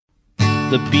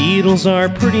The Beatles are a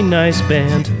pretty nice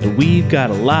band, and we've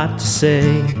got a lot to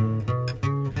say.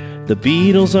 The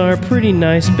Beatles are a pretty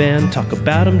nice band, talk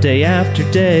about them day after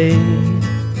day.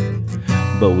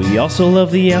 But we also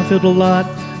love the outfield a lot,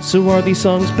 so are these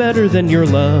songs better than your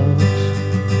love?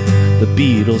 The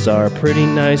Beatles are a pretty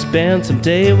nice band,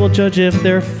 someday we'll judge if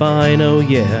they're fine, oh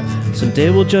yeah, someday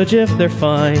we'll judge if they're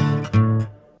fine.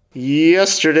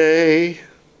 Yesterday,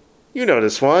 you know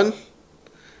this one.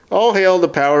 All hail the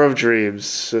power of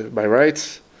dreams, am I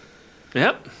right?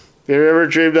 Yep. Have you ever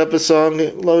dreamed up a song,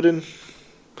 Loden?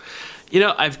 You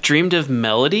know, I've dreamed of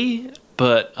melody,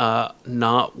 but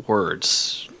not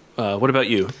words. What about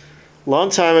you? Long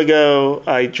time ago,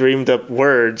 I dreamed up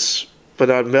words, but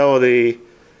not melody.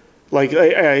 Like,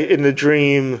 I in the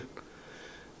dream,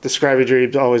 describing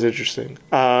dreams, always interesting.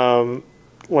 Me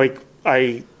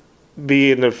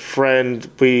and a friend,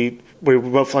 we were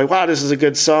both like, wow, this is a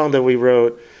good song that we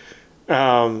wrote.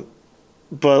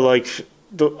 But, like,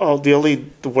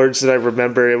 the words that I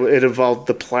remember, it involved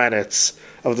the planets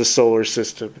of the solar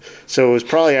system. So it was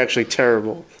probably actually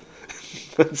terrible.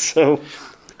 So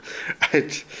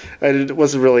it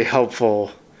wasn't really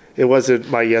helpful. It wasn't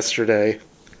my yesterday.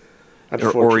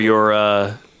 Or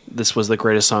your, this was the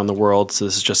greatest song in the world, so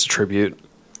this is just a tribute.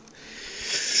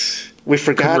 We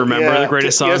forgot. Remember the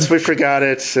greatest song? Yes, we forgot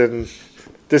it, and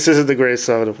this isn't the greatest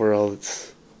song in the world. It's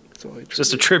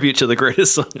just a tribute to the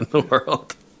greatest song in the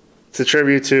world. It's a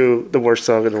tribute to the worst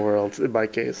song in the world, in my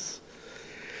case.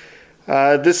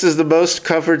 This is the most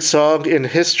covered song in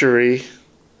history.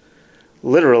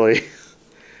 Literally.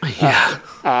 Yeah.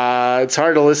 It's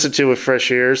hard to listen to with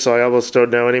fresh ears, so I almost don't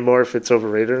know anymore if it's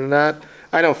overrated or not.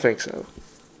 I don't think so.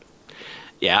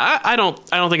 Yeah, I don't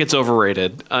think it's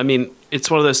overrated. I mean,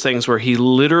 it's one of those things where he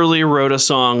literally wrote a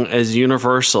song as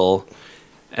universal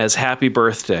as Happy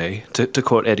Birthday, to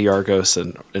quote Eddie Argos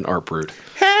and Art Brut.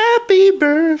 Happy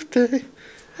birthday.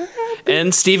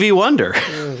 And Stevie Wonder.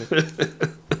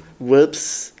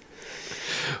 Whoops.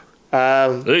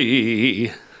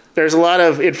 Hey. There's a lot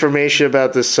of information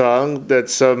about this song that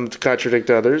some contradict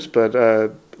others, but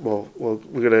we're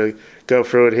going to go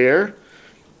through it here.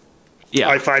 Yeah,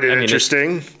 I find it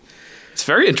interesting. It's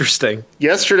very interesting.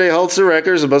 Yesterday holds the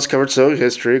record as the most covered song in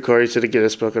history, according to the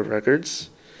Guinness Book of Records.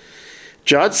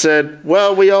 John said,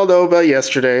 well, we all know about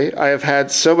Yesterday. I have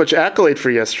had so much accolade for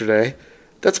Yesterday.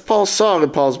 That's Paul's song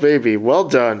and Paul's baby. Well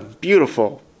done.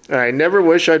 Beautiful. And I never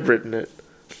wish I'd written it.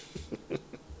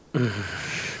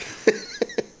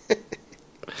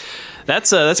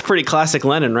 That's pretty classic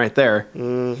Lennon right there.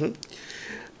 Mm-hmm.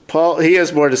 Paul, he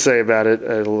has more to say about it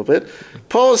a little bit.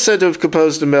 Paul is said to have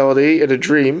composed a melody in a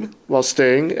dream while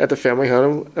staying at the family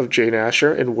home of Jane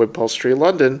Asher in Wimpole Street,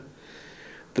 London.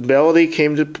 The melody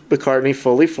came to McCartney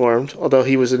fully formed, although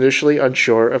he was initially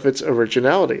unsure of its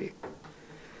originality.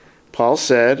 Paul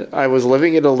said, I was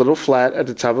living in a little flat at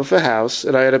the top of a house,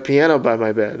 and I had a piano by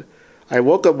my bed. I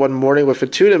woke up one morning with a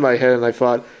tune in my head, and I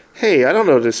thought, hey, I don't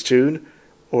know this tune.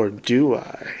 Or do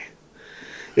I?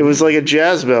 It was like a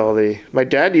jazz melody. My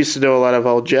dad used to know a lot of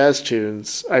old jazz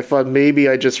tunes. I thought maybe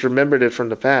I just remembered it from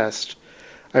the past.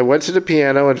 I went to the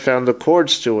piano and found the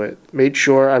chords to it, made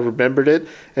sure I remembered it,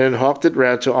 and then hawked it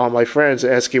round to all my friends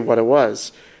asking what it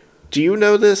was. Do you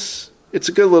know this? It's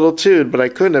a good little tune, but I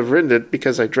couldn't have written it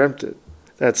because I dreamt it.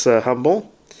 That's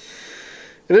humble.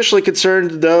 Initially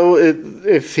concerned, though,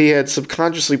 if he had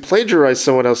subconsciously plagiarized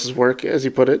someone else's work, as he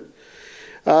put it.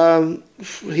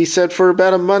 He said, for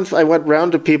about a month, I went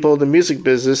round to people in the music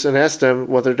business and asked them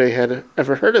whether they had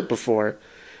ever heard it before.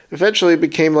 Eventually, it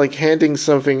became like handing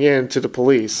something in to the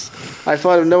police. I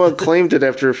thought if no one claimed it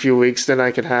after a few weeks, then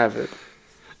I could have it.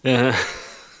 Yeah.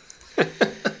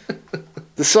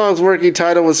 The song's working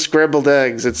title was Scrambled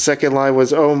Eggs. Its second line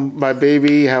was, oh, my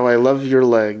baby, how I love your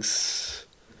legs.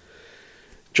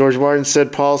 George Martin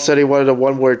said Paul said he wanted a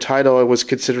one-word title and was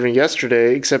considering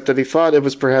Yesterday, except that he thought it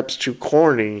was perhaps too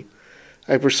corny.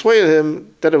 I persuaded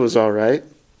him that it was all right.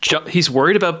 He's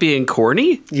worried about being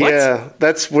corny? What? Yeah,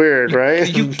 that's weird, right? Are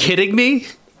you kidding me?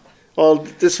 Well,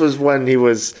 this was when he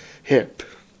was hip.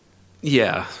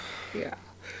 Yeah. Yeah.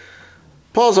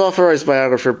 Paul's authorized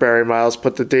biographer Barry Miles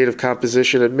put the date of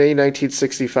composition at May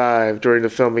 1965 during the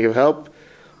filming of Help,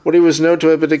 when he was known to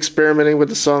have been experimenting with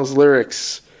the song's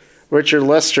lyrics. Richard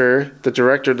Lester, the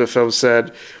director of the film,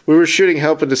 said, we were shooting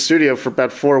Help in the studio for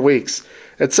about 4 weeks.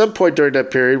 At some point during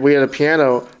that period, we had a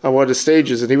piano on one of the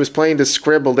stages, and he was playing the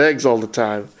Scrambled Eggs all the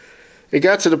time. It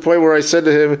got to the point where I said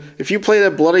to him, if you play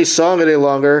that bloody song any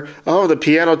longer, I'll have the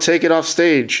piano take it off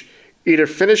stage. Either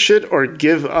finish it or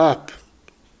give up.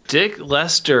 Dick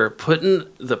Lester putting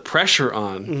the pressure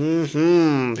on.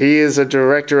 Mm-hmm. He is a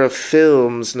director of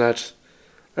films, not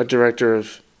a director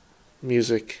of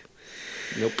music.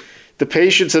 Nope. The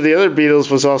patience of the other Beatles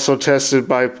was also tested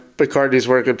by McCartney's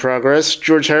work in progress.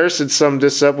 George Harrison summed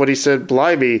this up when he said,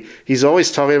 "Blimey, he's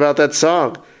always talking about that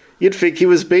song. You'd think he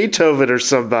was Beethoven or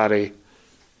somebody."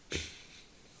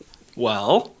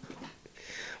 Well,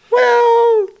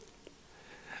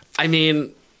 I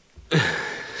mean,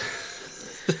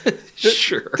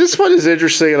 sure. This one is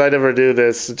interesting, and I never knew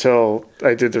this until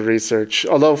I did the research.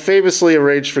 Although famously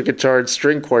arranged for guitar and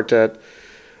string quartet,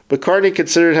 McCartney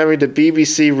considered having the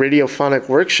BBC Radiophonic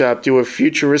Workshop do a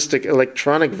futuristic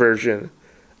electronic version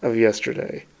of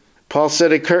Yesterday. Paul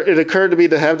said it occurred to me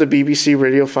to have the BBC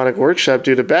Radiophonic Workshop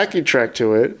do the backing track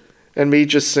to it, and me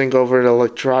just sing over an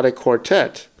electronic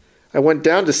quartet. I went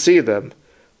down to see them.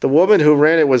 The woman who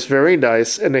ran it was very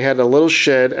nice, and they had a little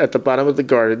shed at the bottom of the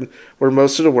garden where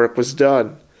most of the work was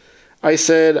done. I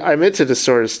said, I'm into this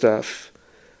sort of stuff.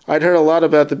 I'd heard a lot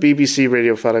about the BBC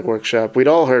Radiophonic Workshop. We'd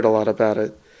all heard a lot about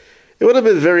it. It would have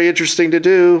been very interesting to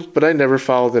do, but I never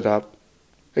followed it up.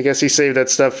 I guess he saved that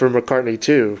stuff for McCartney,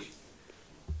 too.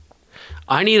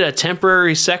 I need a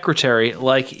temporary secretary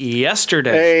like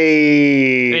yesterday.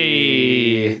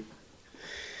 Hey!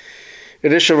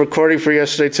 Initial recording for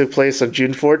Yesterday took place on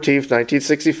June 14th,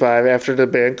 1965, after the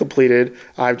band completed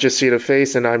I've Just Seen a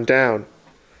Face and I'm Down.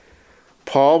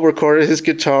 Paul recorded his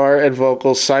guitar and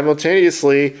vocals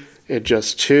simultaneously in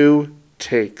just 2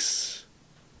 takes.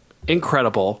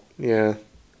 Incredible. Yeah.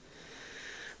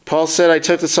 Paul said, I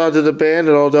took the song to the band,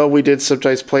 and although we did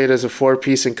sometimes play it as a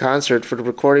 4-piece in concert for the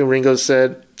recording, Ringo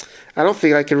said, I don't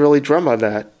think I can really drum on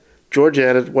that. George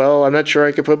added, well, I'm not sure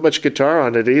I can put much guitar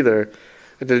on it either.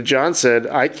 And then John said,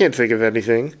 I can't think of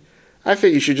anything. I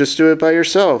think you should just do it by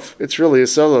yourself. It's really a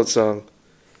solo song.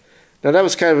 Now that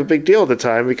was kind of a big deal at the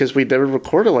time because we'd never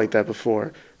recorded like that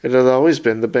before. It had always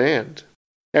been the band.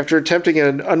 After attempting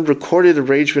an unrecorded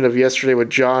arrangement of Yesterday with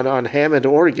John on Hammond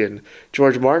organ,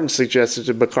 George Martin suggested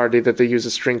to McCartney that they use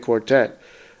a string quartet,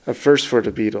 a first for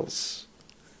the Beatles.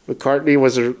 McCartney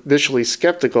was initially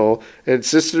skeptical and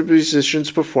insisted the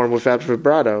musicians perform without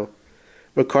vibrato.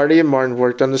 McCartney and Martin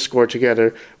worked on the score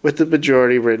together, with the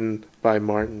majority written by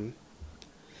Martin.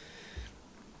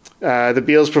 The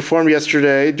Beatles performed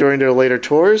Yesterday during their later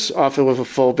tours, often with a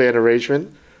full band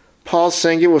arrangement. Paul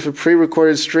sang it with a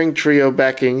pre-recorded string trio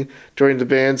backing during the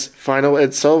band's final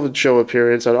Ed Sullivan Show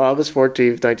appearance on August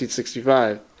 14,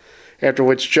 1965, after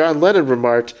which John Lennon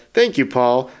remarked, Thank you,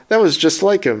 Paul. That was just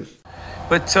like him.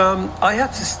 But I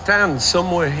had to stand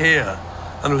somewhere here,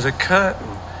 and there was a curtain,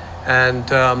 and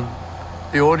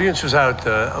the audience was out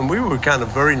there, and we were kind of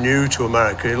very new to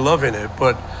America, loving it,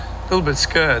 but a little bit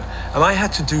scared. And I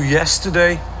had to do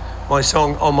Yesterday, my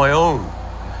song, on my own.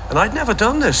 And I'd never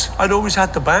done this. I'd always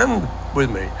had the band with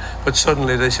me. But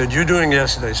suddenly they said, you're doing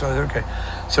Yesterday. So I said, okay.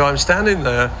 So I'm standing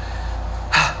there.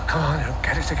 Come on,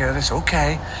 get it together. It's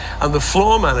okay. And the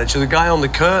floor manager, the guy on the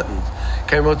curtain,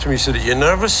 came up to me and said, are you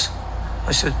nervous?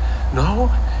 I said, no.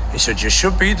 He said, you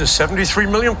should be. There's 73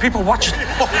 million people watching.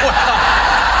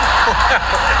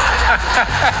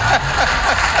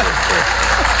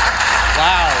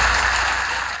 Wow.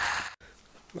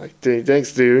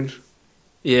 Thanks, dude.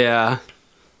 Yeah.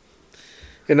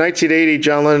 In 1980,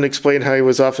 John Lennon explained how he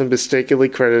was often mistakenly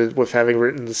credited with having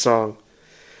written the song.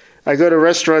 I go to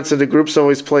restaurants and the groups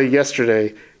always play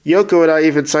Yesterday. Yoko and I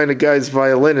even signed a guy's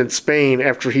violin in Spain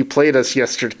after he played us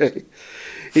Yesterday.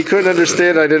 He couldn't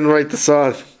understand I didn't write the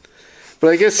song.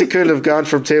 But I guess he couldn't have gone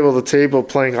from table to table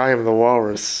playing I Am the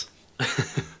Walrus.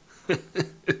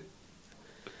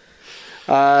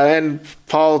 And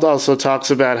Paul also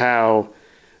talks about how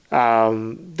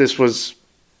this was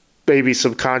maybe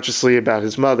subconsciously about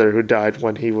his mother who died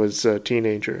when he was a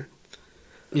teenager.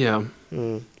 Yeah.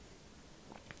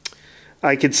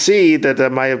 I could see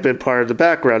that might have been part of the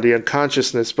background, the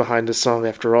unconsciousness behind the song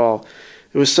after all.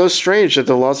 It was so strange that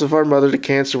the loss of our mother to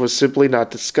cancer was simply not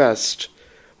discussed.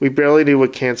 We barely knew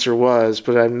what cancer was,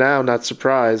 but I'm now not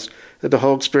surprised that the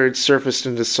whole experience surfaced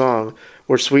in the song,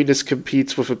 where sweetness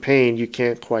competes with a pain you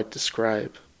can't quite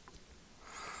describe.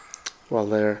 Well,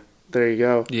 there you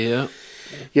go. Yeah.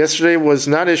 Yesterday was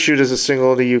not issued as a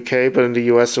single in the UK, but in the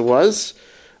US it was,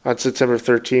 on September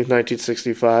 13th,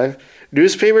 1965.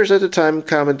 Newspapers at the time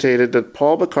commentated that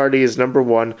Paul McCartney is number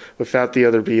one without the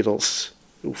other Beatles.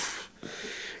 Oof.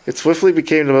 It swiftly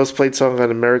became the most played song on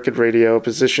American radio, a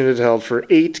position it held for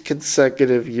 8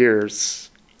 consecutive years.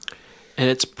 And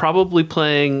it's probably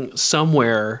playing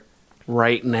somewhere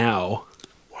right now.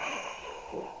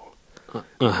 Whoa.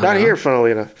 Uh-huh. Not here,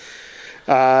 funnily enough.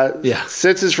 Yeah.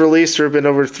 Since its release, there have been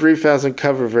over 3,000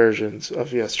 cover versions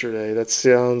of Yesterday. That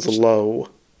sounds low.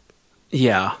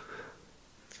 Yeah,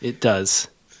 it does.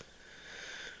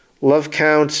 Love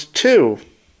Count 2.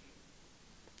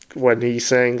 when he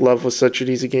sang "Love Was Such an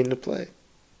Easy Game to Play."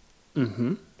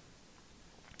 Mm-hmm.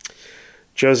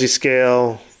 Josie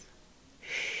Scale.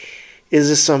 Is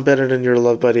this song better than Your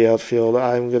Love by the Outfield?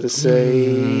 I'm going to say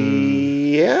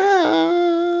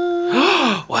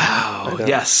yeah. Wow.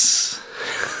 Yes.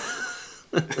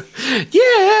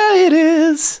 Yeah, it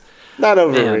is. Not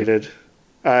overrated.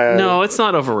 No, it's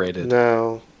not overrated.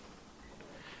 No.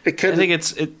 It could. I think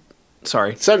it.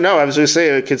 Sorry. So no, I was going to say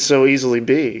it could so easily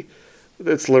be.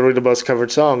 It's literally the most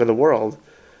covered song in the world.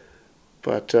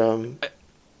 But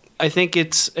I think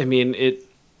it's. I mean, it.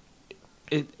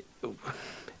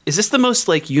 Is this the most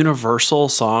like universal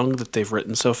song that they've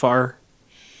written so far?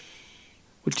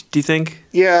 What do you think?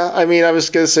 yeah, I mean, I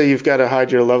was going to say You've Got to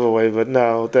Hide Your Love Away, but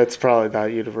no, that's probably not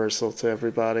universal to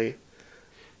everybody.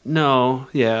 No.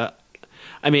 Yeah.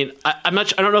 I mean, I'm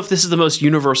not. I don't know if this is the most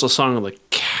universal song in the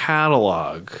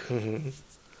catalog,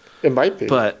 It might be.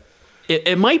 but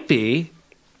it might be.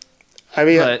 I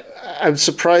mean, but- I'm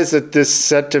surprised that this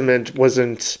sentiment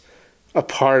wasn't a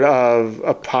part of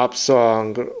a pop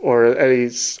song or any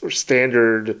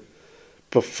standard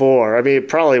before. I mean, it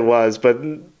probably was, but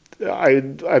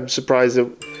I'm surprised it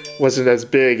wasn't as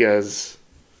big as.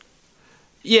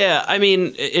 Yeah, I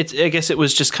mean, I guess it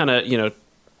was just kind of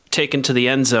taken to the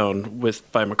end zone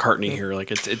by McCartney here. Like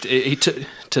he took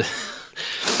to.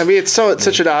 I mean, it's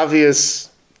such an obvious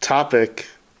topic,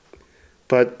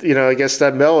 but I guess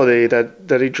that melody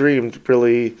that he dreamed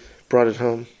really brought it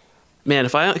home. Man,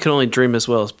 if I could only dream as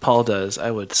well as Paul does,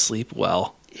 I would sleep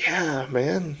well. Yeah,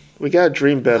 man, we gotta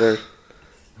dream better.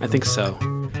 I think so.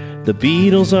 The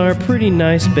Beatles are a pretty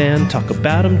nice band, talk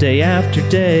about them day after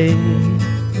day.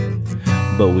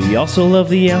 But we also love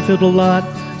the Outfield a lot,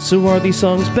 so are these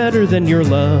songs better than Your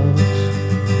Love?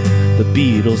 The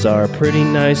Beatles are a pretty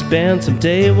nice band,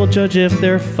 someday we'll judge if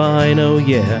they're fine, oh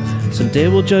yeah, someday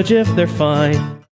we'll judge if they're fine.